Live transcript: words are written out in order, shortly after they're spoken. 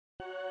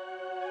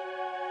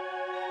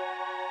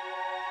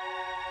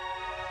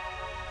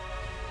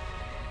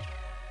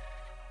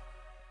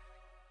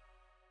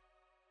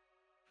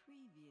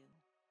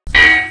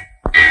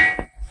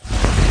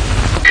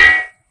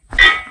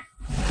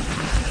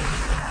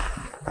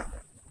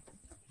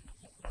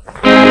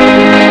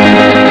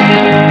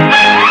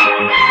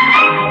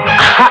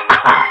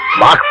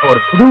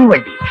ஒரு புது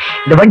வண்டி.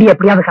 இந்த வண்டி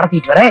எப்படியாவது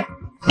கடத்திட்டு வர.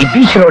 நீ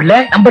பீச் ரோட்ல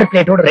நம்பர்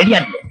பிளேட்டோட ரெடியா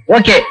இருக்கு.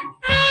 ஓகே.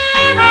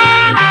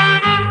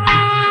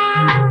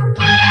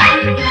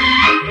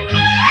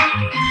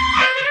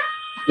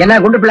 என்ன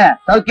குண்டு பிள்ளை,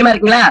 சௌக்கியமா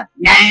இருக்கீங்களா?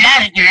 நல்லா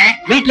இருக்கிறேன்.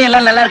 வீட்டுல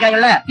எல்லாம் நல்லா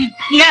இருக்காங்கல்ல?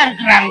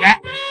 இருக்கிறாங்க.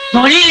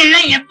 தொழில்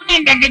எல்லாம் எப்படி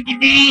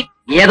நடக்குது?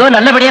 ஏதோ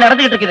நல்லபடியா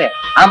நடந்துகிட்டு இருக்குது.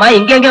 ஆமா,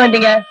 இங்க எங்க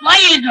வந்தீங்க?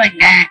 கோயிலுக்கு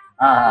வந்தேன்.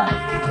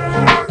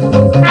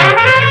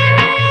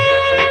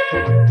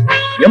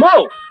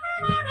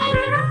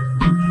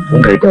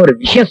 உங்ககிட்ட ஒரு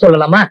விஷயம்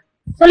சொல்லலாமா?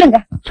 சொல்லுங்க.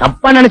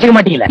 தப்பா நினைச்சுக்க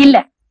மாட்டீங்களா? இல்ல.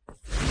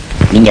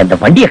 நீங்க அந்த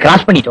வண்டியை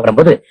கிராஸ் பண்ணிட்டு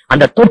வரும்போது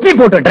அந்த தொப்பி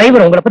போட்ட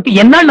டிரைவர் உங்களை பத்தி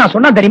என்ன நான்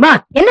சொன்னா தெரியுமா?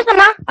 என்ன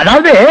சொன்னா?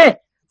 அதாவது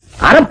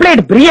அரை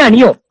பிளேட்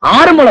பிரியாணியும்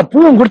 6 முளை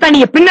பூவும் கொடுத்தா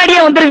நீங்க பின்னாடியே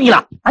வந்துருவீங்களா?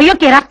 ஐயோ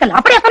கேராஸ்கல்,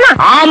 அப்படியே சொன்னா?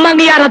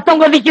 ஆமாங்கய்யா,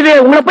 ரத்தம் கொதிக்குது.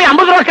 உங்களை போய்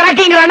 50 ரூபாய்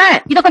கிராக்கிங்கிறானே.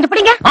 இத கொஞ்சம்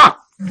பிடிங்க.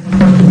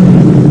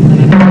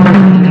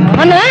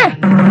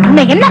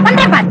 என்ன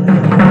பண்றேன் பாரு.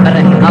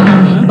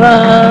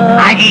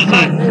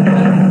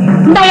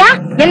 இந்தாயா,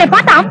 என்னை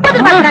பார்த்து 50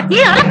 ரூபாய் கிராக்கி.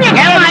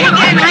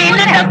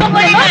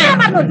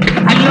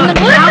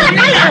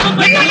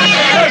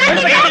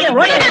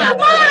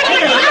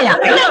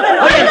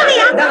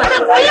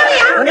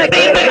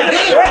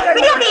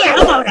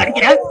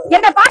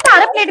 என்ன பார்த்து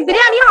அரை பிளேட்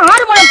பிரியாணியும்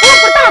 6 முளை பூ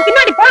கொடுத்தா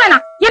பின்னாடி போனா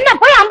என்ன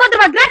போய் 50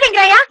 ரூபாய்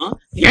கிராக்கிங்கிறாயா?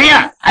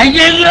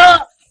 ஐயோ,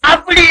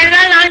 அப்படி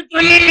எல்லாம் நான்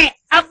சொல்லல.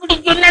 அப்படி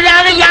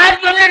சொன்னதாக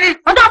யார் சொன்னது?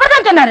 அது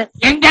அவர்தான் சொன்னாரு.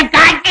 எங்க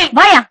காட்டு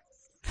வாயா.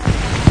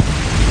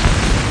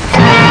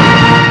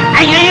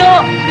 ஐயோ,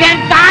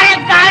 என் தாய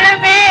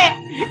காலமே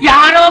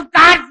யாரோ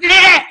காட்டுல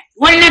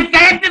உன்னை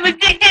கிளப்பி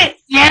விட்டுட்டு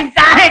என்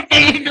தாயை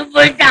தள்ளிட்டு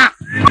போயிட்டான்.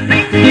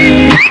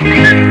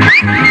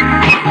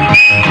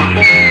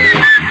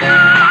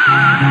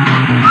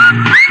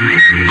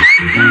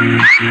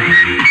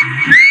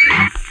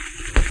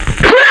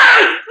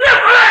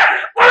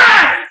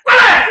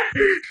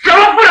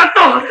 சிவப்பு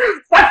ரத்தம்,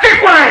 பச்சை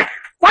கொலை,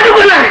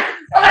 படுகொலை.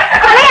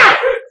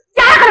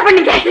 யார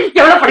பண்ணீங்க?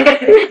 எவ்வளவு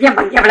படிக்கிறது? என்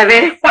பங்கு எவ்வளவு?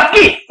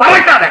 பக்கி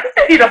பறக்காத.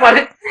 இத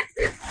பாரு,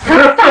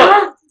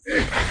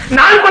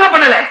 நான் கொலை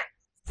பண்ணல.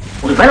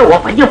 ஒருவேளை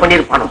உன் பையன்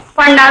பண்ணிருப்பானோ?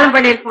 பண்ணாலும்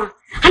பண்ணிருப்பான்.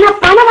 ஆனா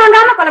பணம்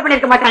வாங்காம கொலை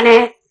பண்ணிருக்க மாட்டானே.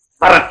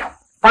 வரட்டும்,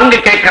 பங்கு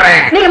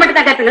கேட்கிறேன். நீங்க மட்டும்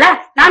தான் கேட்பீங்களா?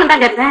 நானும்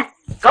தான் கேட்பேன்.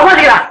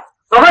 சகோதரிகளா,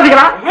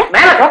 சகோதரிகளா,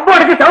 மேல கப்பு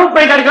எடுத்து சவுப்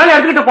பெயிண்ட் அடிக்கலாம்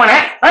எடுத்துக்கிட்டு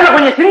போனேன். அதுல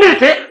கொஞ்சம்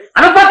சிந்திருச்சு.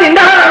 அதை பார்த்து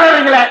இந்த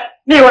ஆளுங்களே,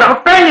 நீ ஒரு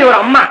அப்பா, நீ ஒரு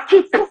அம்மா.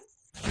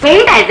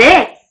 பெயிண்டா இது?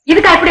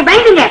 இதுக்கு அப்படி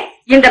பயந்தீங்க?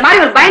 இந்த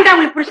மாதிரி ஒரு பயந்தா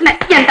உங்களுக்கு புருஷனை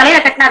என் தலையில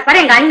கட்டினார்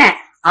பாரு எங்க அண்ணன்.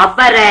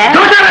 அவரை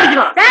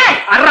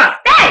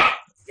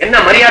என்ன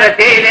மரியாதை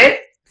தேயுது?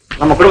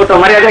 நம்ம குடும்பத்தை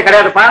மரியாதையே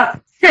கிடையாதுப்பா.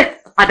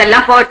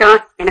 அதெல்லாம் போட்டோம்,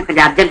 எனக்கு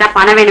கொஞ்சம் அர்ஜென்டா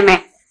பணம் வேணுமே.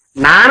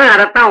 நானும்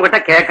அதைத்தான் உங்ககிட்ட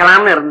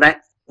கேட்கலாம்னு இருந்தேன்.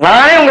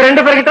 நானே உங்க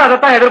 2 பேர்கிட்ட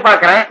அதைத்தான்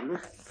எதிர்பார்க்கிறேன்.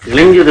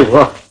 இழிஞ்சது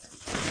போ.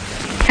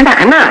 ஏண்டா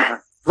கண்ணா,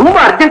 ரொம்ப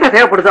அர்ஜென்டா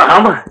தேவைப்படுதோ?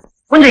 ஆமா,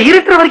 கொஞ்சம்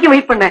இருக்கிற வரைக்கும்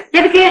வெயிட் பண்ண.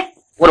 எதுக்கு?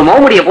 ஒரு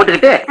மௌமுடியை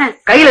போட்டுக்கிட்டு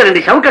கையில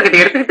 2 சவுக்க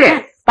கட்டி எடுத்துக்கிட்டு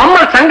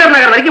பம்மல் சங்கர்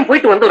நகர் வரைக்கும்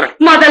போயிட்டு வந்துடுறேன்.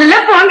 முதல்ல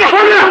போங்க.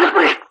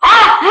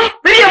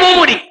 பெரிய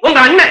மௌமுடி உங்க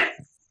அண்ணன்.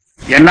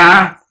 என்ன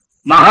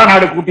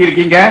மகாநாடு கூட்டி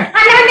இருக்கீங்க?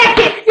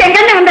 எங்க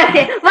அண்ணன்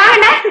வந்தாச்சு.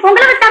 வாங்க,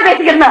 உங்களை விட்டா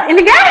பேசிக்கிறோம்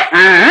இல்லைங்க?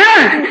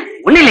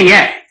 ஒண்ணு இல்லைங்க,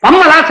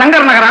 பம்மலா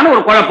சங்கர் நகரான்னு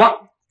ஒரு குழப்பம்.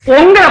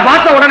 உங்களை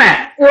பார்த்த உடனே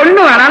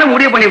ஒண்ணு வேணாலும்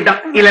முடிவு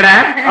பண்ணிவிட்டான். இல்லடா?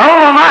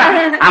 ஆமா.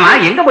 ஆமா,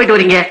 எங்க போயிட்டு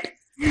வரீங்க?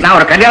 நான்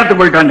ஒரு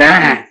கல்யாணத்துக்கு போயிட்டு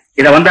வந்தேன்.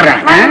 இத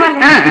வந்துடுறேன்.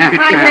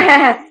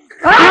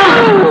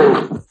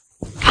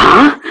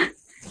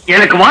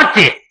 எனக்கு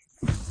வாட்சி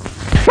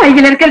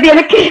கையில் இருக்கிறது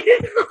எனக்கு.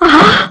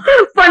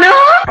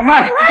 பணம் அம்மா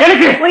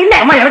எனக்கு இல்ல.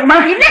 அம்மா எனக்குமா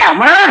இல்ல.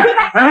 அம்மா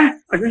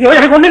ஐயோ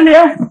எனக்கு ஒண்ணு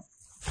இல்லையா?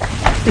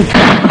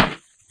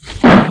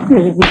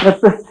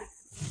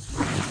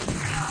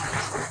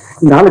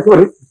 நாளைக்கு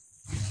ஒரு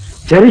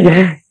சரிங்க.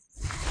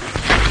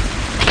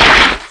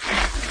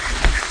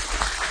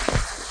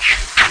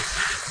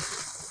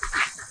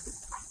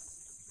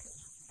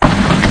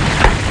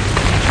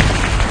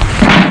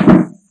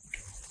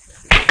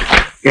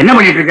 என்ன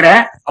பண்ணிட்டு இருக்கிற?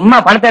 அம்மா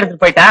பணத்தை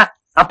எடுத்துட்டு போயிட்டா,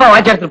 அப்பா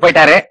வாட்சி எடுத்துட்டு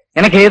போயிட்டாரு.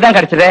 எனக்கு இதுதான்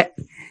கிடைச்சது.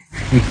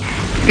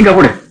 இங்க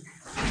கொடு.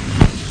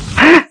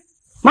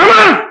 மாமா,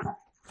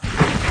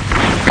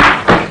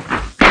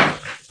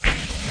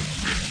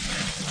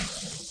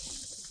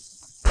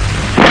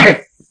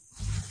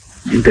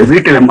 இந்த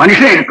வீட்டுல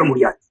மனுஷன் இருக்க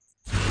முடியாது.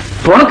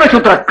 தொணத்தை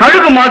சுத்துற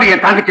கழுகு மாதிரி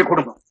என் தங்கச்சி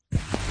குடும்பம்.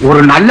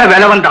 ஒரு நல்ல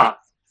வேலை வந்தா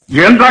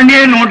எங்க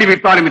அண்ணியே நோண்டி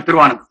வித்தாலும்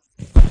வித்துருவானுங்க.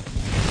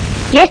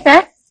 ஏன்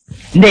சார்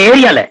இந்த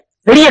ஏரியால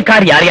பெரிய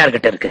கார் யார்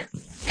யார்கிட்ட இருக்கு?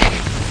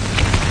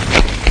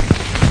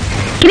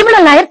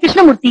 கிரிமினல் லாயர்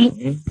கிருஷ்ணமூர்த்தி,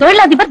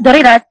 தொழிலதிபர்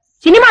துரைராஜ்,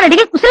 சினிமா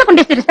நடிகை குசல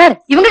குண்டேஸ்வரி சார்,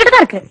 இவங்க கிட்ட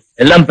தான் இருக்கு.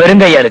 எல்லாம்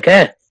பெருங்கையா இருக்கு.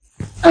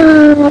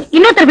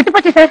 இன்னொருத்தர் விட்டு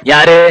போச்சு சார்.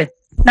 யாரு?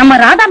 நம்ம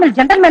ராதா மில்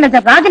ஜெனரல்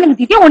மேனேஜர் ராஜலிங்க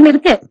தீட்டி ஒண்ணு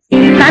இருக்கு.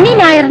 சனி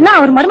ஞாயிறுனா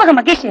அவர் மருமக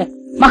மகேஷ்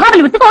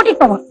மகாபலிபுரத்துக்கு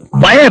ஓட்டிட்டு போவான்.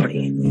 பயம் எப்படி?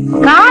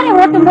 காரை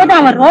ஓட்டும் போது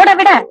அவன் ரோட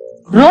விட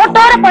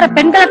ரோட்டோர போற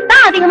பெண்களை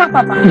தான் அதிகமா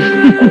பார்ப்பான்.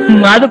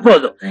 அது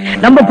போதும்.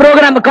 நம்ம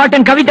ப்ரோக்ராம்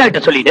காட்டன் கவிதா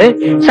கிட்ட சொல்லிடு.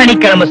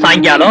 சனிக்கிழமை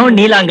சாயங்காலம்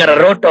நீலாங்கர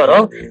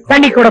ரோட்டோரம்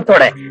தண்ணி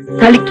குடத்தோட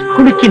தலிக்கு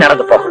குலுக்கி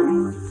நடந்து போ.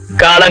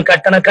 காலம்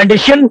கட்டண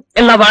கண்டிஷன்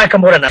எல்லாம்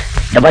வழக்கம் போல.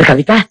 இந்த மாதிரி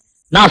கவிதா,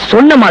 நான்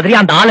சொன்ன மாதிரி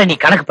அந்த ஆளை நீ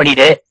கணக்கு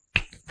பண்ணிடு.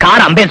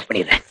 கார் அம்பேன்ஸ்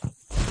பண்ணிடுறேன்.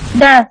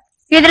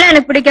 இதெல்லாம்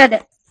எனக்கு பிடிக்காது.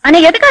 ஆனா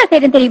எதுக்காக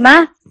செய்யணும் தெரியுமா?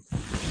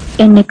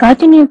 என்னை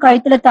காட்டி நீ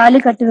கழுத்துல தாலி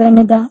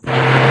கட்டுவேன்னுதான்.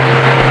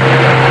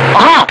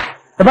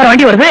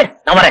 வண்டி வருது,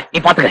 நான் வரேன், நீ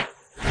பாத்துக்க.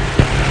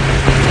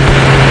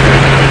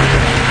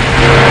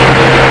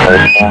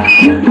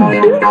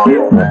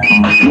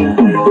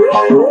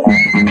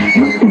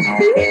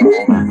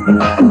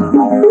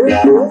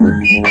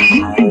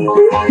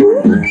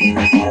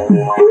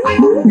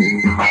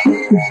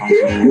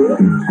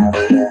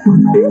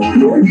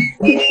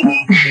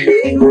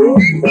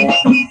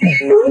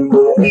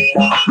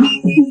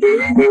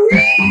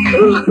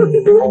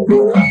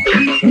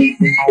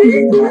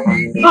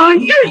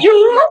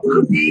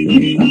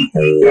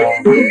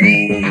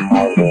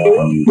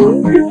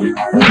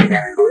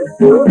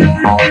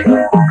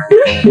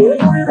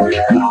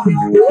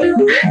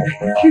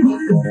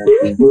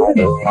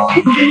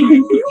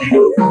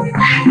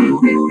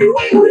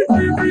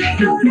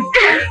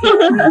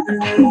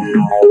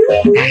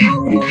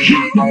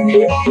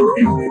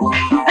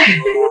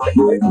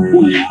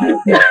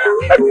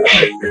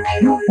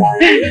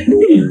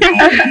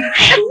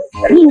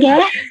 நீங்க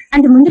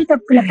அந்த முந்திரி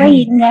தொப்புக்குள்ள போய்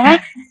இருங்க,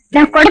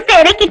 நான் கொடுத்து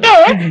இறக்கிட்டு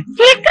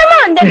சீக்கிரமா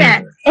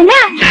வந்துடுறேன். என்ன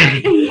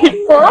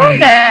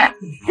போங்க.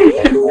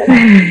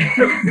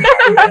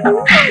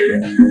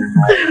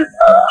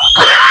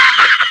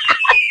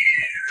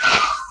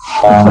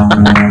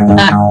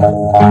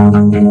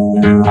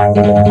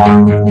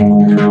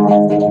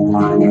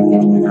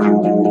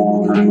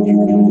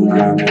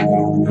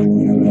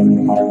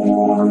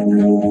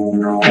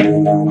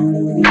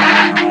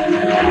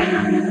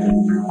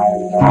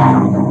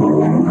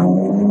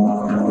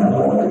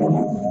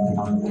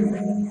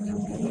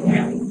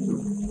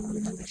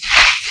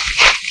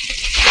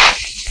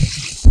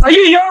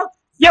 ஐயோ,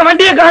 என்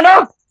வண்டியை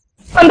காணோம்,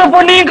 அந்த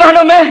பொண்ணையும்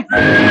காணோமே.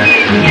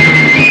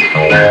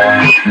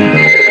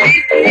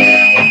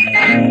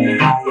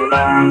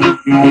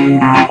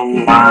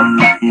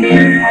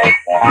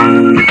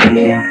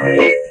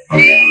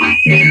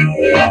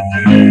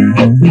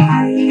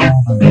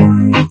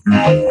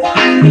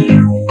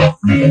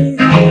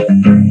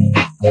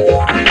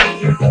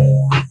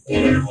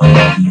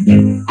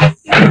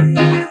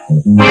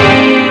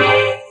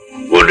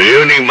 Good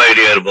evening my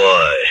dear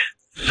boy.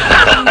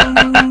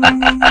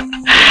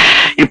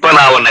 இப்ப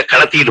நான் உன்னை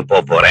கடத்திட்டு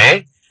போறேன்.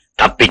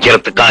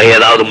 தப்பிக்கிறதுக்காக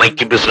ஏதாவது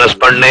மைக்கி பிசினஸ்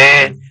பண்ணு.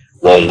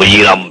 உன்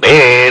உயிர்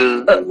அம்பேல்.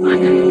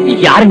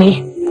 யாரு நீ?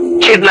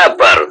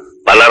 கிட்னாப்பர்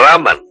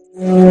பலராமன்.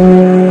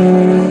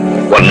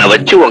 உன்னை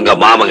வச்சு உங்க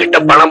மாமா கிட்ட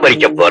பணம்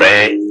பறிக்க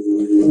போறேன்.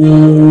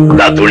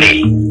 துணி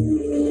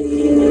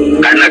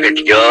கண்ணை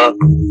கட்டிக்கோ,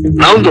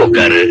 நவுந்து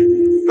உட்காரு.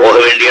 போக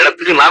வேண்டிய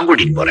இடத்துக்கு நான்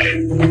கூட்டிட்டு போறேன்.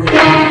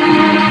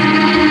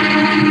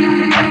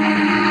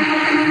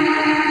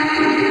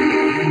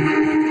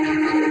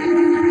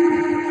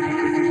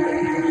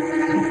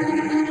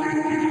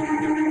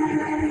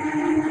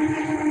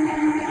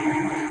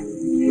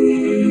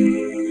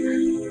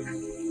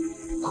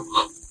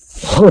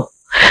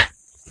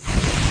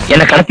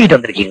 என்ன கடத்திட்டு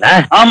வந்திருக்கீங்களா?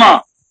 ஆமா.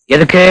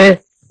 எதுக்கு?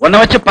 உன்னை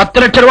வச்சு 10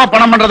 லட்சம் ரூபாய்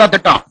பணம் பண்றதா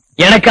திட்டம்.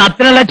 எனக்கு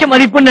அத்தனை லட்சம்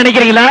மதிப்புன்னு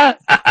நினைக்கிறீங்களா?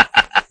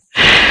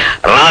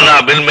 ராதா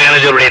பில்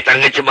மேனேஜருடைய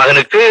தங்கச்சி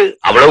மகனுக்கு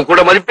அவ்வளவு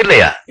கூட மதிப்பு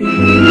இல்லையா?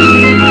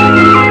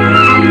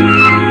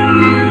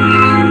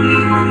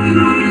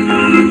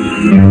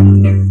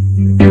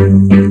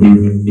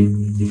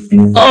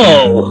 ஓ,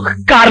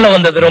 கார்ல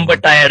வந்தது ரொம்ப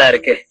டயர்டா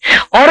இருக்கு.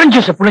 ஆரஞ்சு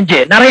ஜூஸ் புழிஞ்சு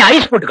நிறைய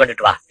ஐஸ் போட்டு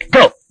கொண்டுட்டு வா.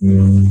 Go.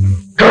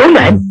 Go,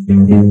 man.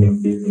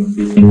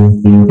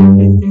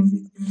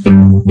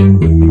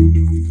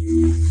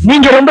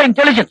 நீங்க ரொம்ப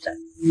இன்டெலிஜென்ட் சார்.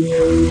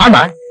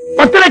 ஆமா,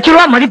 10 லட்சம்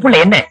ரூபாய் மதிப்புள்ள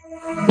என்ன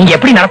நீங்க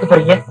எப்படி நடத்த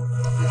போறீங்க?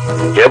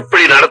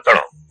 எப்படி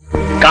நடத்தணும்?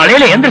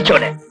 காலையில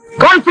எந்திரிச்சோட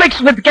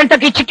கார்ன்ஃபிளெக்ஸ் வித்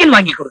கென்டக்கி சிக்கன்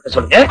வாங்கி கொடுக்க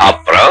சொல்லுங்க.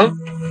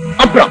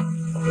 அப்புறம்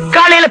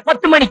காலையில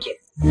 10 மணிக்கு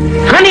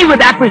ஹனி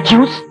வித் ஆப்பிள்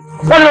ஜூஸ்,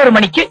 11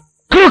 மணிக்கு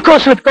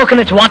குளுக்கோஸ் வித்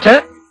கோகனட்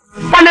வாட்டர்,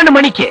 12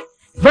 மணிக்கு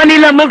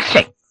vanilla milk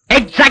shake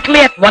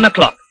exactly at 1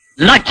 o'clock.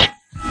 Lunch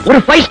ஒரு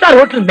 5 ஸ்டார்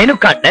ஹோட்டல் மெனு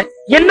கார்டுல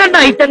என்னென்ன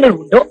ஐட்டங்கள்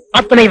உண்டோ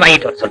அத்தனை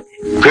வாங்கிட்டு வர சொல்லுங்க.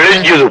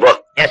 கிழிஞ்சது போ.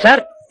 ஏன்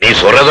சார்? நீ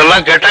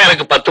சொல்றதெல்லாம் கேட்டா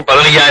எனக்கு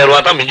 10-15,000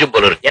 ரூபாய் தான் மிஞ்சும்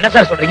போல இருக்கு. என்ன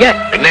சார் சொல்றீங்க?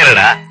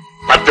 என்னடா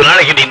 10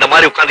 நாளைக்கு நீ இந்த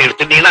மாதிரி உட்கார்ந்து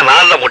எடுத்துட்டீங்கன்னா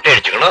 4 மொட்டை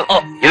அடிச்சுக்கணும்.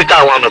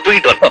 இதுக்காக அவனை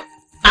தூக்கிட்டு வரணும்.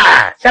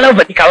 செலவு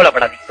பத்தி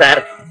கவலைப்படாதீங்க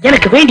சார்.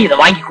 எனக்கு வேண்டியதை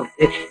வாங்கி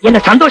கொடுத்து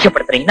என்ன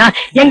சந்தோஷப்படுத்துறீங்கன்னா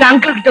எங்க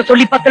அங்கிள் கிட்ட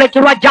சொல்லி 10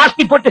 லட்சம் ரூபாய்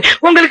ஜாஸ்தி போட்டு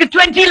உங்களுக்கு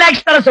 20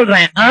 lakhs தர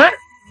சொல்றேன்.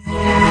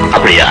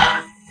 அப்படியா?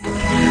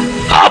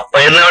 அப்ப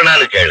என்ன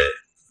வேணாலும் கேளு.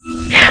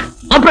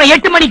 அப்புறம்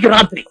 8 மணிக்கு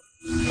ராத்திரி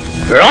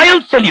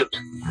Royal salute.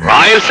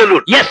 Royal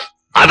salute? S.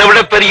 அதை விட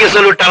பெரிய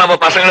சல்யூட்டா நம்ம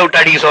பசங்களை விட்டு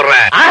அடிக்க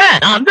சொல்றேன்.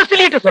 நான் அந்த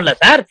சல்யூட் சொல்ல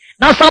சார்,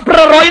 நான்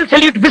சாப்பிடுற ராயல்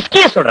சல்யூட்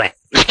விஸ்கிய சொல்றேன்.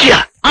 விஸ்கியா?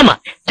 ஆமா,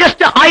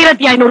 ஜஸ்ட்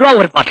 1500 ரூபாய்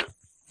ஒரு பாட்டில்.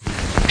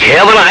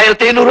 கேவலம்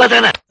 1500 ரூபாய்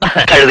தானே.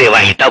 கழுதைய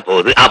வாங்கிட்டா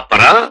போகுது.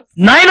 அப்புறம்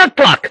 9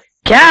 o'clock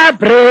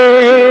கேப்ரே.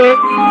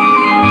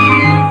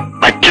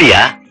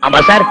 பற்றியா? ஆமா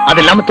சார்,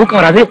 அது இல்லாம தூக்கம்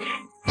வராது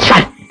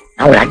சார்.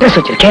 நான் ஒரு அட்ரஸ்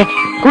வச்சிருக்கேன்,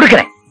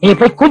 குடுக்கறேன். நீங்க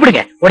போய்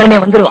கூப்பிடுங்க, உடனே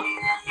வந்துருவான்.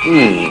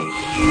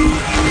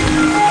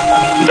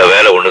 இந்த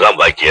வேலை ஒண்ணுதான்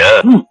பாக்கியா?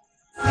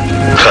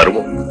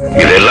 கருமம்.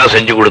 இதெல்லாம்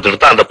செஞ்சு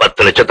கொடுத்துட்டு அந்த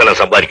 10 லட்சத்தை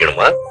நான்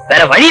சம்பாதிக்கணுமா?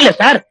 வேற வழி இல்ல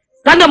சார்.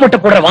 தங்க முட்டை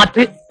போடுற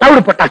வாத்து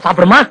தவிடு போட்டா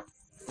சாப்பிடுமா?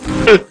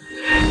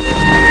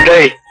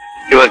 டேய்,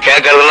 இவன்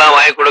கேட்கறதெல்லாம்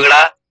வாங்கி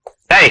கொடுங்கடா.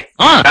 டேய்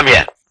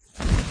தம்பியா,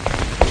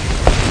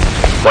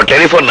 உன்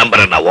டெலிபோன்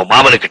நம்பர் என்ன? உன்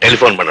மாமனுக்கு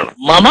டெலிபோன் பண்ணணும்.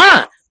 மாமா?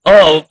 ஓ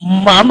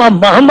மாமா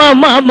மாமா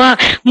மாமா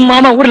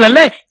மாமா ஊர்ல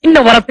இல்ல,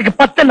 இன்னும் வரத்துக்கு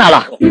 10 நாள்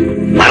ஆகும்.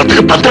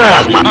 வரத்துக்கு 10 நாள்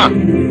ஆகுமா?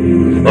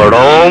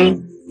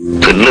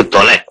 தின்னு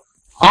தொலை.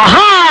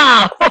 ஆஹா,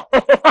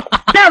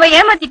 அவ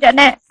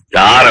ஏமாத்திட்டானே.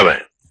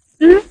 யாரவன்?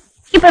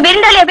 இப்ப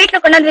விருந்தாளிய வீட்டுல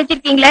கொண்டாந்து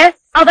வச்சிருக்கீங்களே,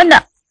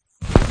 அவன்தான்.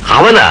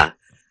 அவனா?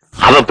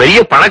 அவன் பெரிய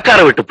பணக்கார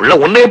வீட்டு பிள்ளை,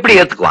 உன்னை எப்படி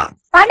ஏத்துக்குவான்?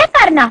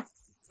 பணக்காரனா?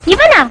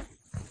 இவனா?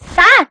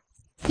 சார்,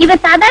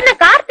 இவன் சாதாரண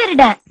கார்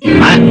திருட.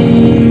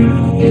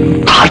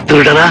 கார்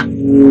திருடனா?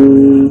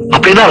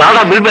 அப்படின்னா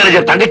ராதா மில்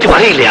மேனேஜர் தங்கச்சி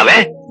வகை இல்லையாவே?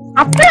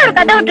 அப்படி ஒரு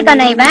கதை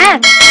விட்டுருக்கானே இவன்.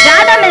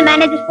 ராதா மில்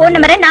மேனேஜர் போன்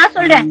நம்பரை நான்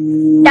சொல்றேன்.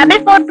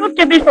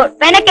 442444.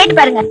 வேணா கேட்டு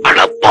பாருங்க.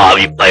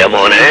 அடப்பாவி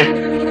பயமோனே.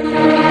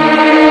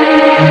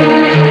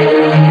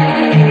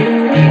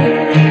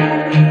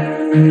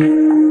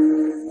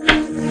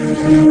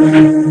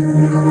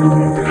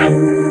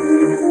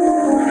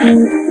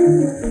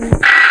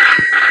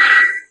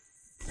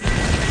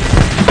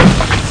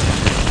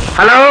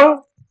 ஹலோ.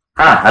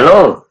 Hello,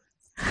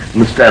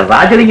 mister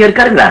ராஜலிங்க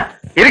இருக்காருங்களா?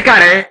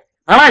 இருக்காரு.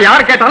 ஆனா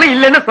யார் கேட்டாலும்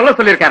இல்லன்னு சொல்ல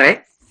சொல்லிருக்காரு.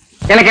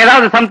 எனக்கு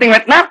ஏதாவது சம்திங்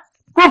வெட்டினா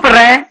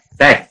கூப்பிடுறேன்.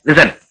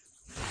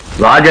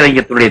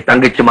 ராஜலிங்கத்துடைய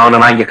தங்கச்சி மாவனை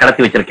நான் இங்க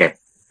கடத்தி வச்சிருக்கேன்.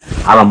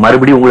 அவன்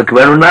மறுபடியும் உங்களுக்கு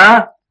வேணும்னா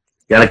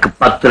எனக்கு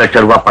 10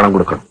 லட்சம் ரூபாய் பணம்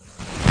கொடுக்கணும்.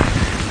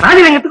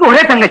 ராஜலிங்கத்துக்கு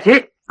ஒரே தங்கச்சி,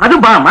 அது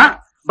பாமா.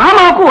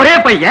 பாமாவுக்கு ஒரே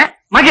பையன்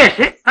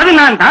மகேஷ், அது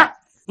நான் தான்.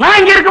 நான்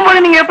இங்க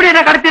இருக்கும்போது நீங்க எப்படி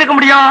என்ன கடத்தி இருக்க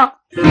முடியும்?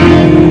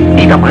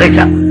 நீங்க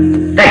மகேஷா?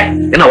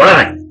 என்ன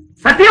உளறேன்?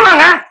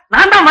 சத்தியமாங்க,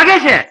 நான் தான்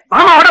மகேஷ்,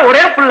 பாமாவோட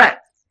ஒரே புள்ள.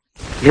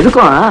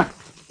 எதுக்கும்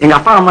எங்க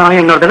அப்பா அம்மா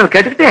என்னோட தடவை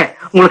கேட்டுக்கிட்டு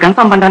உங்களுக்கு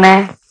கன்ஃபார்ம் பண்றேனே.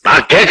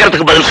 நான்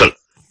கேட்கறதுக்கு பதில் சொல்.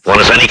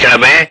 போன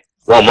சனிக்கிழமை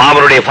உன்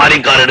மாமனுடைய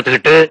ஃபாரின் கார்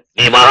எடுத்துக்கிட்டு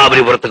நீ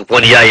மகாபலிபுரத்துக்கு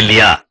போனியா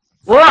இல்லையா?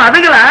 ஓ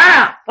அதுங்களா?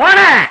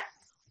 போனேன்.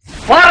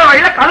 போற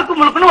வழியில கழுக்கு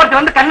முழுக்குன்னு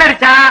ஒருத்தர் வந்து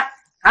கண்ணடிச்சா.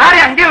 காரை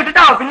அங்கேயே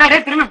விட்டுட்டு அவன் பின்னாடியே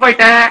திரும்பி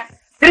போயிட்டேன்.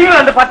 திரும்பி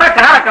வந்து பார்த்தா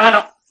காரை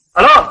காணும்.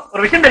 ஹலோ,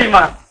 ஒரு விஷயம்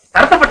தெரியுமா?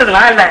 கடத்தப்பட்டது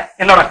நான் இல்ல,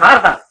 என்னோட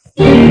கார் தான்.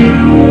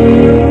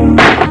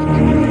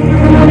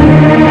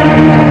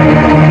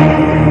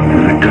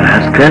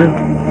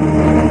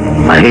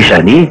 மகேஷா,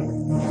 நீ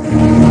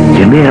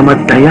என்ன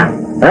ஏமாத்தாயா?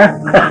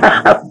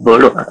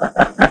 போடு.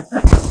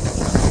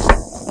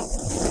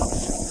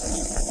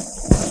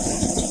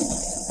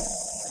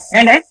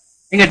 ஏண்டே,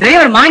 எங்க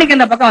டிரைவர் மாணிக்க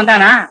அந்த பக்கம்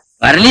வந்தானா?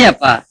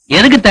 வரலையாப்பா?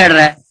 எதுக்கு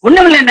தேடுற?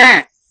 ஒண்ணும் இல்ல,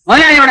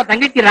 முதலாளியோட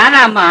தங்கச்சி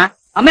ராதா அம்மா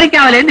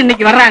அமெரிக்காவில இருந்து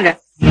இன்னைக்கு வர்றாங்க.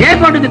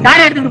 ஏர்போர்ட்டுக்கு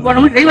காரை எடுத்துட்டு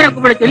போனோம்னு டிரைவரை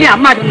கூப்பிட சொல்லி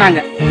அம்மா சொன்னாங்க.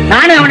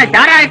 நானும் அவனை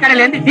சாராய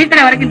கடையில இருந்து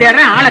டீக்கடை வரைக்கும்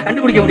தேடுறேன், ஆளை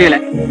கண்டுபிடிக்க முடியல.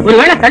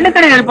 ஒருவேளை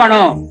கண்ணுக்கடை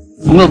இருப்பானோ?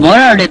 உங்க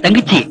முதலாளியுடைய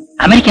தங்கச்சி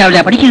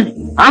அமெரிக்காவில படிக்கிறது?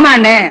 ஆமா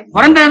அண்ணே,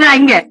 பிறந்ததுதான்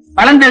இங்க,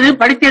 வளர்ந்தது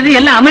படிச்சது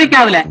எல்லாம்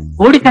அமெரிக்காவில.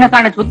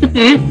 கோடிக்கணக்கான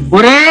சொத்துக்கு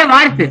ஒரே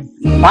வாரிசு.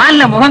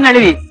 பால்ல முகம்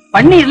கழுவி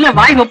பன்னீர்ல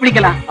வாய்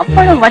ஒப்பளிக்கலாம்,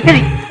 அவ்வளவு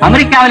வசதி.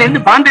 அமெரிக்காவில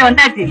இருந்து பாம்பே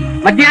வந்தாச்சு.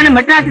 மத்தியானம்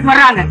மெட்ராஸுக்கு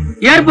வர்றாங்க.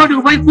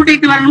 ஏர்போர்ட்டுக்கு போய்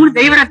கூட்டிட்டு வரணும்னு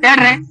டிரைவரை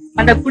தேடுறேன்.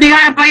 அந்த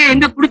குடிகார பையன்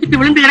எங்க குடிச்சிட்டு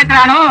விழுந்து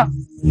கிடக்குறானோ.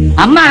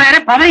 அம்மா வேற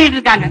பதறிட்டு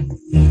இருக்காங்க.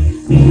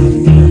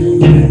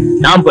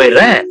 நான்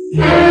போயிடுறேன்.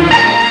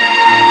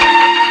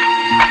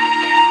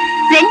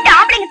 2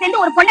 ஆம்பளைங்க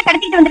சேர்ந்து ஒரு பொண்ணை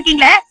கடத்திட்டு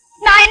வந்திருக்கீங்களே,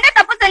 நான் என்ன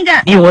தப்பு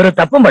செஞ்சேன்? நீ ஒரு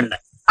தப்பும் பண்ணல.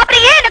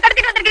 அப்புறம் ஏன் என்ன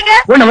கடத்திட்டு வந்திருக்கீங்க?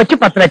 உன்னை வச்சு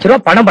 10 லட்சம்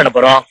ரூபாய் பணம் பண்ண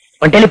போறோம்.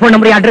 உன் டெலிபோன்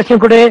நம்பரையும்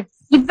அட்ரஸையும் கொடு.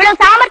 இவ்வளவு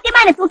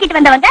சாமர்த்தியமா என்ன தூக்கிட்டு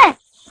வந்தவங்க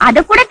அது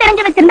கூட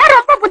தெரிஞ்சு வச்சிருந்தா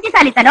ரொம்ப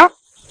புத்திசாலித்தனம்.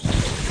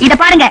 இத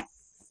பாருங்க,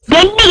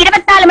 என்ன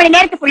 24 மணி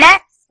நேரத்துக்குள்ள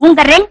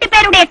உங்க 2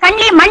 பேருடைய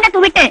கண்ணிலையும் மண்ணை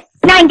தூவிட்டு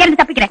நான் இங்க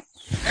இருந்து தப்பிக்கிறேன்.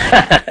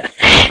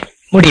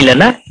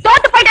 முடியலன்னா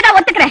தோத்து போயிட்டு தான்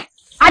ஒத்துக்கிறேன்.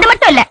 அது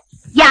மட்டும் இல்ல,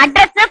 என்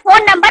address,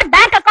 phone number,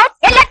 bank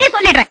account எல்லாத்தையும்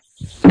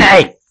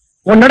சொல்லிடுறேன்.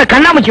 உன்னோட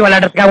கண்ணாமூச்சி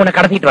விளையாடுறதுக்காக உன்னை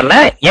கடத்திட்டு வரல,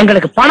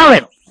 எங்களுக்கு பணம்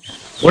வேணும்.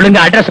 ஒழுங்கு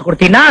அட்ரஸ்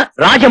கொடுத்தீங்கன்னா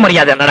ராஜ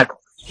மரியாதை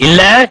நடக்கும்,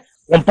 இல்ல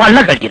உன்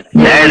பல்ல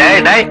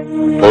கட்டிடுறேன்.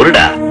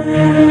 பொருடா,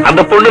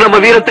 அந்த பொண்ணு நம்ம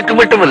வீரத்துக்கு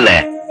மட்டும் இல்ல,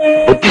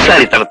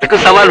 புத்திசாலித்தனத்துக்கு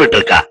சவால் விட்டு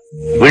இருக்கா.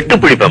 விட்டு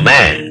பிடிப்போமே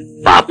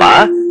பாப்பா.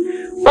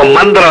 உன்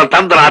மந்திரம்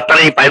தந்திரம்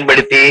அத்தனையும்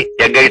பயன்படுத்தி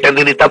எங்க கிட்ட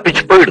இருந்து நீ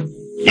தப்பிச்சு போயிடும்.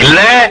 இல்ல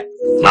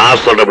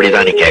நான்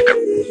சொல்றபடிதான் நீ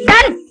கேட்கணும்.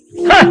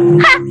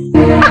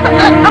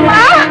 அம்மா,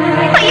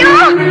 ஐயோ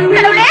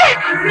கடவுளே,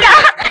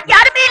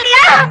 யாருமே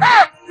இல்லையா?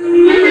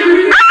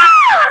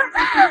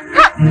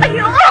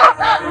 ஐயோ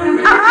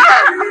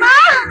அம்மா,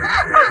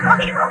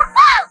 ஐயோ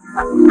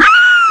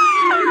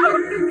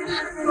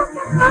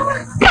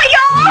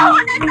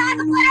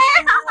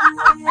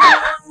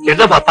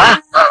என்ன பாப்பா?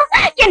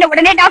 என்ன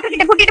உடனே டாக்டர்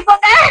கிட்ட கூட்டிட்டு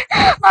போங்க.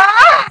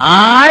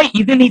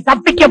 இது நீ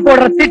தப்பிக்க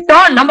போடுற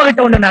திட்டம் நம்ம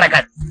கிட்ட ஒண்ணு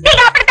நடக்காது.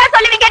 நீங்க அப்படித்தான்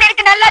சொல்லுவீங்கன்னு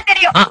எனக்கு நல்லா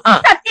தெரியும்.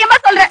 சத்தியமா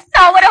சொல்றேன்,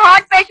 நான் ஒரு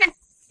ஹார்ட் பேஷண்ட்.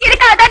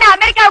 இதுக்காகதான் நான்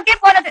அமெரிக்காவுக்கே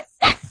போனது.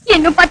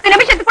 இன்னும் 10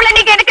 நிமிஷத்துக்குள்ள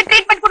நீங்க எனக்கு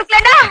ட்ரீட்மெண்ட்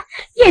கொடுக்கலன்னா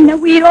என்ன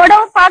உயிரோட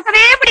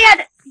பார்க்கவே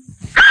முடியாது.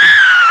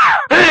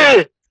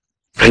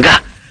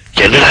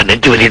 என்னடா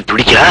நெஞ்சு வலின்னு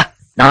துடிக்கிறா?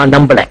 நான்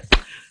நம்பல.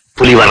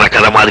 புலி வர்ற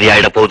கதை மாதிரி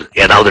ஆயிட போகுது.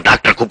 ஏதாவது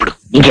டாக்டர் கூப்பிடு.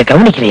 நீங்க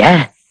கவனிக்கலையா?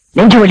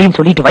 நெஞ்சு வலின்னு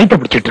சொல்லிட்டு வயிற்ற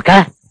பிடிச்சிட்டு இருக்கா.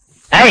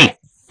 ஏய்,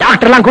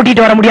 டாக்டர் எல்லாம்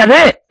கூட்டிட்டு வர முடியாது,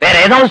 வேற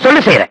ஏதாவது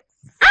சொல்லு செய்யறேன்.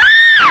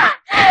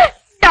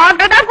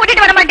 டாக்டர் தான்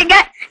கூட்டிட்டு வர மாட்டீங்க.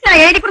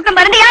 நான் எழுதி கொடுக்க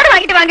மருந்து யாரும்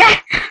வாங்கிட்டு வாங்க.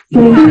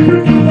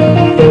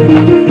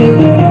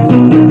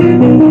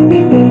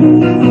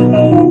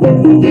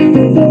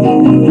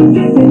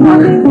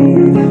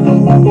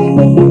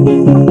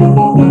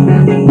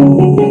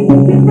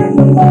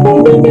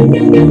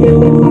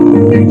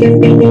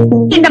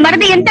 இந்த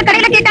மருந்து எந்த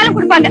கடையில கேட்டாலும்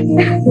கொடுப்பாங்க.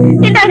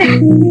 இந்தாங்க.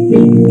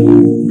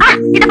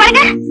 இத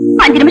பாருங்க,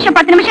 5 நிமிஷம்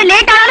 10 நிமிஷம்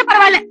லேட் ஆனாலும்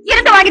பரவாயில்ல,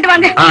 இருந்து வாங்கிட்டு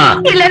வாங்க.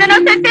 இல்லன்னா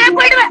நான் செத்தே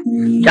போயிடுவேன்.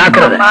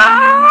 ஜாக்கிரதை.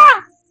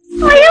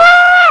 ஐயோ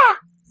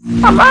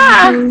அம்மா.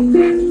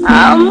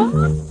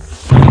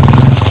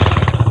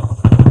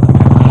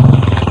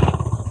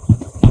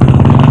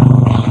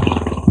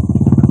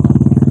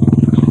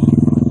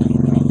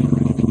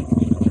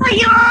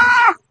 ஐயோ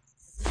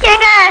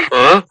ஏங்க,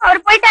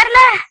 அவர் போயிட்டாருல?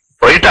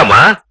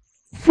 போயிட்டாமா?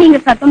 நீங்க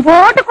சத்தம்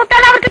போட்டு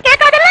கூப்பிட்டாலும் அவருக்கு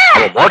கேட்காதுல்ல?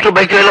 மோட்டர்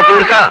பைக்ல எல்லாம்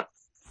போயிருக்கா?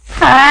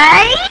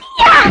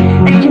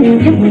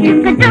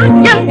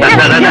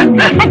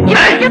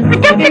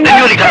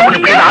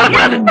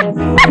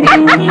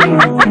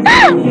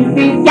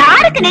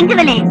 யாருக்கு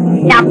நெஞ்சுவலி?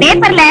 நான்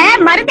பேப்பர்ல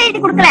மருந்து எழுதி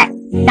கொடுக்கல.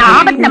 நான்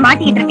ஆபத்துல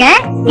மாட்டிக்கிட்டு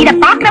இருக்கேன், இத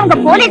பாக்குறவங்க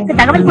போலீஸ்க்கு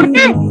தகவல்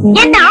கொடுத்து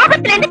என்ன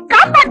ஆபத்துல இருந்து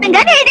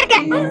காப்பாத்துங்கன்னு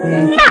எழுதிருக்கேன்.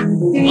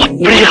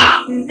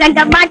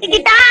 ரங்கம்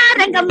மாட்டிக்கிட்டா,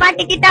 ரங்கம்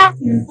மாட்டிக்கிட்டா.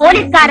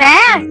 போலீஸ்கார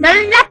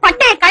நல்லா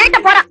பட்டைய கழட்ட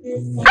போறான்.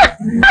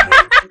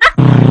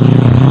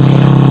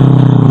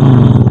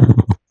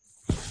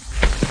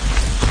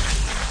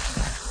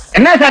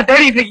 என்ன சார்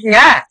தேடிட்டு இருக்கீங்க?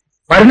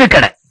 மருந்து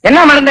கடை. என்ன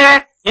மருந்து?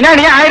 என்ன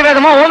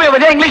ஆயுர்வேதமா,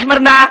 ஹோமியோபதியா, இங்கிலீஷ்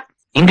மருந்தா?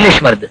 இங்கிலீஷ்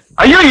மருந்து.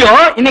 ஐயோ,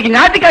 இன்னைக்கு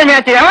ஞாயிற்றுக்கிழமை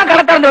ஆச்சு, எவன்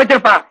கடை திறந்து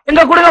வச்சிருப்பான்?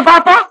 எங்க கொடுங்க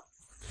பாப்போம்.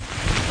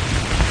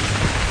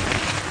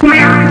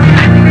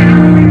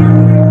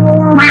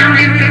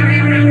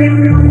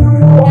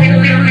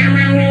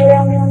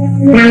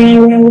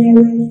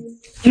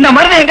 இந்த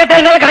மருந்து எங்க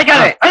தேர்ந்தாலும்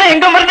கிடைக்காது. ஆனா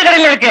எங்க மருந்து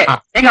கடையில இருக்கு.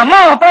 எங்க அம்மா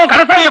அப்பாவும்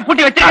கடைசாலையை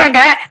பூட்டி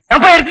வச்சிருக்காங்க.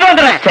 நான் போய் எடுத்துட்டு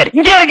வந்துடுறேன். சரி,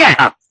 இங்கே இருங்க.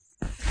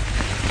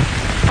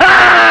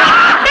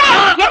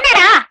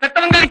 என்னடா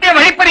பெத்தவங்களுக்கே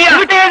வழிப்பறியா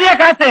வீட்டு எழுதிய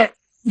காசு.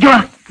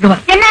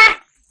 என்ன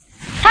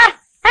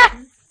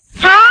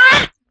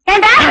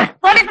ஏண்டா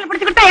போலீஸ்ல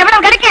பிடிச்சு கொடுத்தா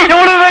எவ்வளவு கிடைக்கும்?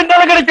 எவ்வளவு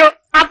வேண்டாலும் கிடைக்கும்.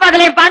 அப்ப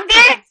அதுலயும்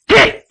பங்கு?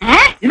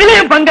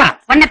 இதுலயும் பங்கா?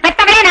 உன்னை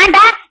பெத்தவனே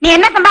நான்டா. நீ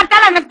என்ன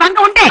சம்பாதிச்சாலும் அந்த பங்கு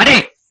உண்டு.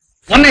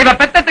 உன்னை இவ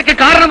பெத்தத்துக்கு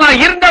காரணமா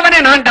இருந்தவனே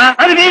நான்டா.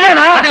 அது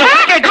நீதானா?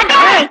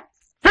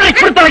 சரி,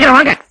 கொடுத்து வைக்கிறேன்,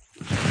 வாங்க.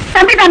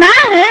 தம்பிதானா?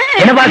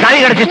 என்னப்பா சாவி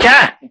கிடைச்சிச்சா?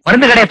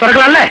 மருந்து கடையை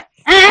திறக்கலாம்ல?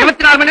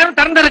 24 மணி நேரம்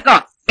திறந்து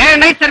இருக்கோம்.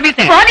 Night service.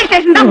 போலீஸ்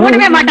ஸ்டேஷன் தான்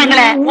போடவே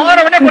மாட்டாங்களே.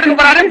 போறவனே கொடுக்க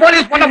போறாரு,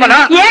 போலீஸ் பண்ண போறா.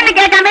 ஏன்னு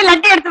கேட்காம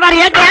லட்டி எடுத்து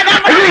வாரியா?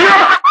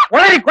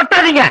 உளறி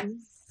கொட்டாதீங்க.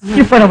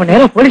 இப்ப நம்ம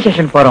நேரம் போலீஸ்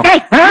ஸ்டேஷன் போறோம்.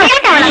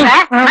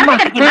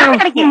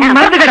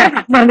 மருந்து கடை.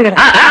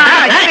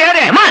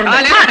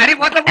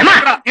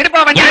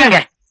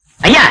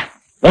 ஐயா,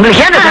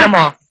 உங்களுக்கு ஏன்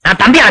சிரமம்? நான்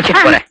தம்பி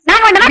அழைச்சிட்டு போறேன்.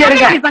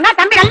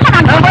 தம்பி நல்லா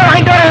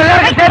வாங்கிட்டு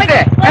வரேன் சேர்த்து.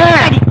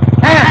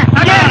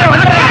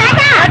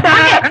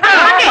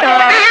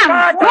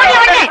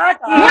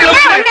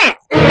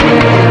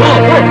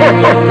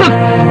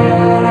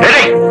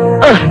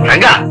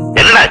 ரங்கா,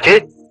 என்னடாச்சு?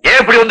 ஏன்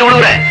இப்படி வந்து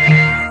விழுவுற?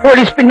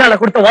 போலீஸ் பின்னால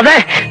கொடுத்த உத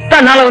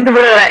தன்னால வந்து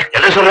விழுறேன்.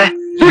 என்ன சொல்ற?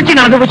 சூழ்ச்சி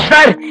நடந்து போச்சு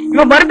சார்.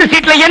 இவன் மருந்து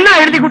சீட்ல என்ன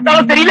எழுதி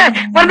கொடுத்தாலும் தெரியல.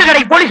 மருந்து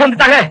கடைக்கு போலீஸ்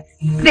வந்துட்டாங்க.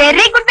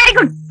 Very good, very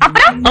good.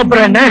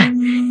 அப்புறம் என்ன?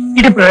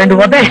 இடுப்புல 2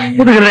 உத,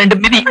 முதுகுல 2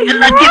 மிதி,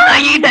 எல்லாத்தையும்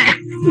தாங்கிட்டேன்.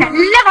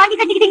 நல்லா வாங்கி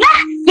கட்டிக்கிட்டீங்களா?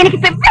 எனக்கு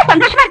இப்ப எவ்வளவு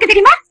சந்தோஷமா இருக்கு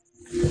தெரியுமா?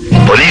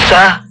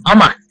 போலீஸா?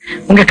 ஆமா,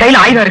 உங்க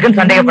கையில ஆயுதம்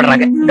இருக்குன்னு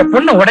சந்தேகப்படுறாங்க. இந்த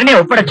பொண்ணு உடனே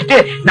ஒப்படைச்சிட்டு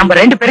நம்ம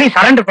 2 பேரையும்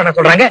சரண்டர் பண்ண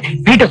சொல்றாங்க.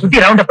 வீட்டை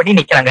சுத்தி ரவுண்ட் பண்ணி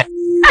நிக்கிறாங்க.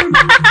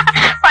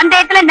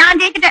 பந்தயத்துல நான்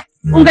ஜெயிச்சிட்டேன்.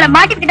 உங்களை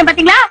மாட்டிக்கிட்டேன்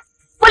பாத்தீங்களா?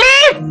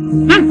 போலீஸ்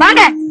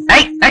வாங்க.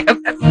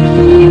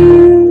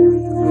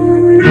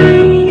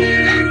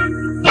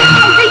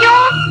 ஐயோ,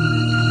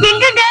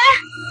 எங்கங்க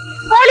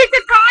போலீஸ்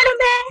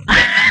காணுமே?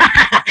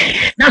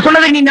 நான்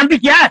சொன்னதை நீ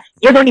நம்பிக்கையா?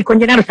 ஏதோ நீ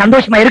கொஞ்ச நேரம்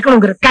சந்தோஷமா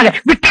இருக்கணுங்கிறதுக்காக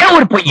விட்டே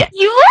ஒரு பொய்ய.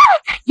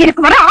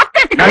 எனக்கு வர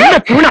ஆத்திரத்துக்கு நல்ல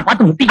தூணா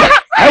பார்த்து முட்டிக்க.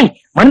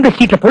 மருந்து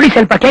சீட்ல போலீஸ்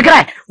ஹெல்ப்பா கேக்குற?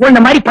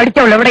 உன்ன மாதிரி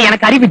படிச்சவளை விட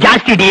எனக்கு அறிவு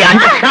ஜாஸ்தி.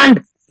 அண்டர்ஸ்டாண்ட்?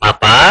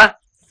 பாப்பா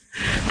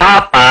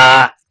பாப்பா,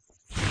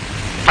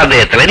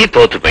 சந்தேகத்துல நீ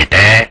தோத்து போயிட்ட.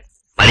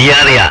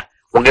 மரியாதையா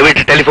உங்க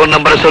வீட்டு டெலிபோன்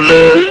நம்பரை சொல்லு.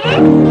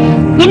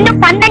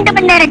 இன்னும் 12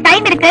 மணி நேரம்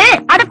டைம் இருக்கு.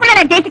 அதுக்குள்ள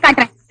நான் ஜெயிச்சு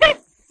காட்டுறேன்.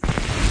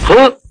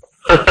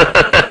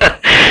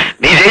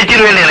 நீ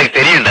ஜெயிச்சிருவேன்னு எனக்கு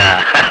தெரியும்டா.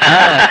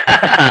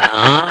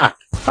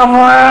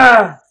 அம்மா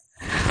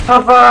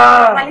அப்பா,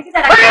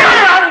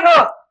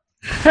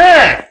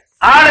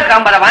 ஆளுக்கு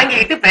 50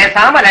 வாங்கிக்கிட்டு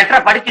பேசாம லெட்டரை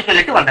படிச்சு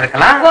சொல்லிட்டு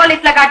வந்திருக்கலாம்.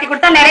 போலீஸ்ல காட்டி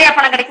கொடுத்தா நிறைய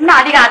பணம் கிடைக்கும்னு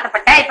அதிக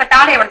ஆசைப்பட்டேன். இப்ப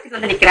தாடையை உடச்சிட்டு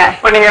வந்து நிக்கிறேன்.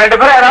 இப்ப நீங்க 2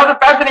 பேரும் யாராவது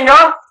பேசுறீங்க,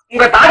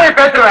 உங்க தாடையை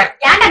பேசுவேன்.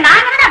 ஏன்டா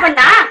நாங்க என்ன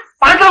பண்ணா?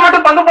 பணத்துல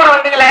மட்டும் பங்கு போட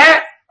வந்தீங்களே,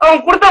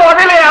 அவன் கொடுத்த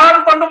உதவியில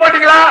யாரும் பங்கு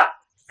போட்டீங்களா?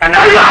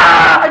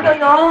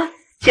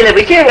 சில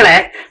விஷயங்களை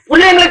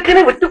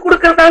பிள்ளைங்களுக்குன்னு விட்டு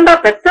கொடுக்கறதாண்டா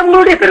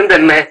பெத்தவங்களுடைய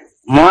பெருந்தன்மை.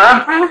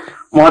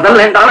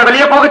 முதல்ல இந்த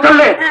வெளியே போக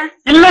சொல்லு,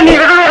 இல்ல நீ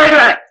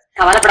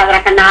கவலைப்படாத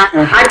கண்ணா.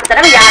 அடுத்த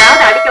தடவை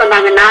யாராவது அடிக்க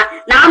வந்தாங்கன்னா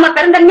நாம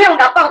பெருந்தன்மையா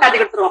உங்க அப்பாவை காட்டி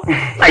கொடுத்துருவோம்.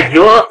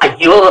 ஐயோ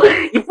ஐயோ,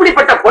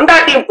 இப்படிப்பட்ட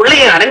பொண்டாட்டியும்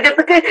பிள்ளையும்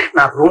அடைஞ்சதுக்கு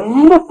நான்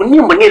ரொம்ப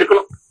புண்ணியம் பண்ணி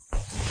இருக்கணும்.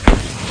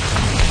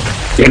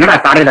 என்னடா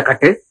தாடையில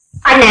கட்டு?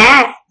 அண்ணே,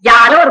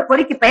 யாரோ ஒரு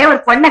பொறிக்கு போய் ஒரு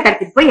பொண்ணை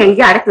கடத்திட்டு போய்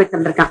எங்கேயோ அடைச்சு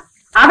வச்சிருந்திருக்கான்.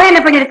 அவன் என்ன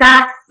பண்ணிருக்கா,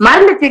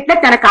 மருந்து சீட்டுல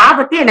தனக்கு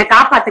ஆபத்து என்ன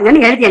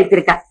காப்பாத்துங்கன்னு எழுதி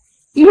அனுப்பியிருக்கா.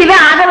 இனிமே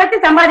அதை வச்சு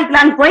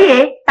சம்பாதிக்கலான்னு போய்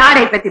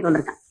தாடையை பத்தி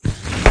வந்திருக்கான்.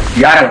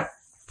 யாரு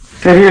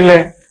தெரியல,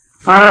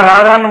 ஆனா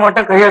ராதான்னு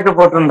மட்டும் கையெழுத்து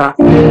போட்டிருந்தா.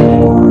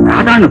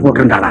 ராதான்னு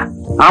போட்டிருந்தாளா?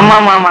 ஆமா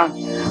ஆமா,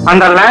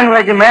 அந்த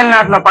லாங்குவேஜ்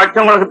மேல்நாட்டுல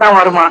படிச்சவங்களுக்கு தான்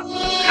வருமா.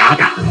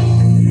 ராதா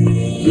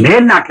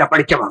மேல்நாட்டுல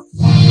படிச்சவன்,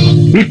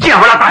 நிச்சயம்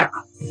அவளதான்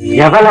இருக்கும்.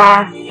 எவளா?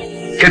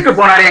 செத்து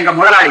போனாரு எங்க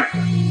முதலாளி,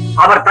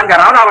 அவர் தங்க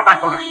ராதாவை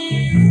தான் சொல்றேன்.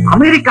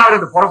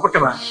 அமெரிக்காவிலிருந்து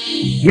புறப்பட்டவன்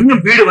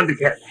இன்னும் வீடு வந்து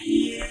சேரல.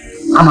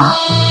 ஆமா,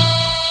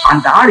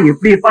 அந்த ஆள்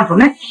எப்படி இருப்பான்னு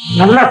சொன்னேன்?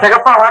 நல்லா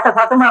சிகப்பா வாட்ட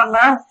சத்தமா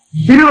இருந்தா,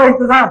 சிறு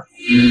வயசுதான்.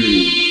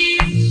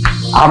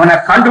 அவனை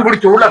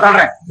கண்டுபிடிச்சு உள்ள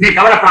தள்ளுறேன், நீ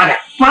கவலைப்படாத.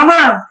 மாமா,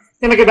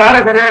 எனக்கு தார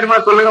சரியாயிடுமா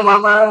சொல்லுங்க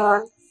மாமா.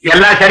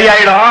 எல்லாம்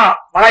சரியாயிடும்,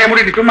 வாயை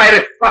மூடிட்டு சும்மா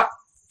இரு. வா.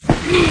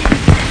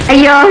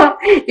 ஐயோ,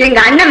 எங்க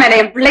அண்ணன் மேல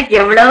என் பிள்ளைக்கு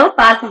எவ்வளவு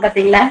பாசம்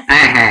பாத்தீங்களா?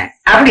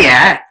 அப்படியா?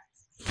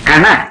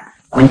 ஆனா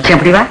கொஞ்சம்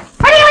அப்படி வா,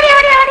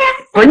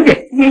 கொஞ்சம்.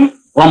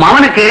 உன்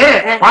மாமனுக்கு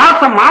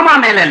பாசம் மாமா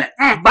மேல இல்ல,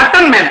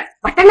 பட்டன் மேல.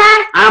 பட்டனா?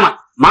 ஆமா,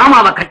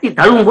 மாமாவை கட்டி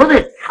தழுவும் போது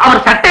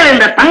அவர் சட்டையில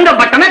இந்த தங்க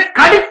பட்டனை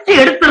கடிச்சு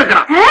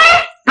எடுத்திருக்கிறான்.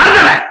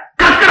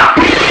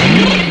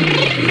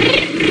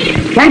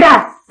 ஏண்டா,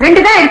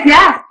 2 தான்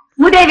இருக்கியா?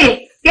 மூதேவி,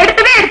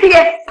 எடுத்தவே எடுத்தீங்க,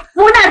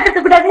 3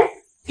 எடுத்துக்க கூடாது.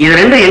 இது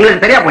 2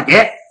 எங்களுக்கு சரியா போச்சு.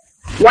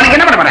 உனக்கு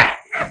என்ன பண்ண போற?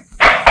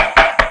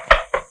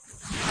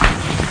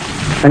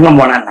 தங்கம்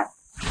போனா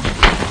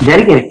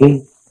ஜரிக்கை இருக்கு,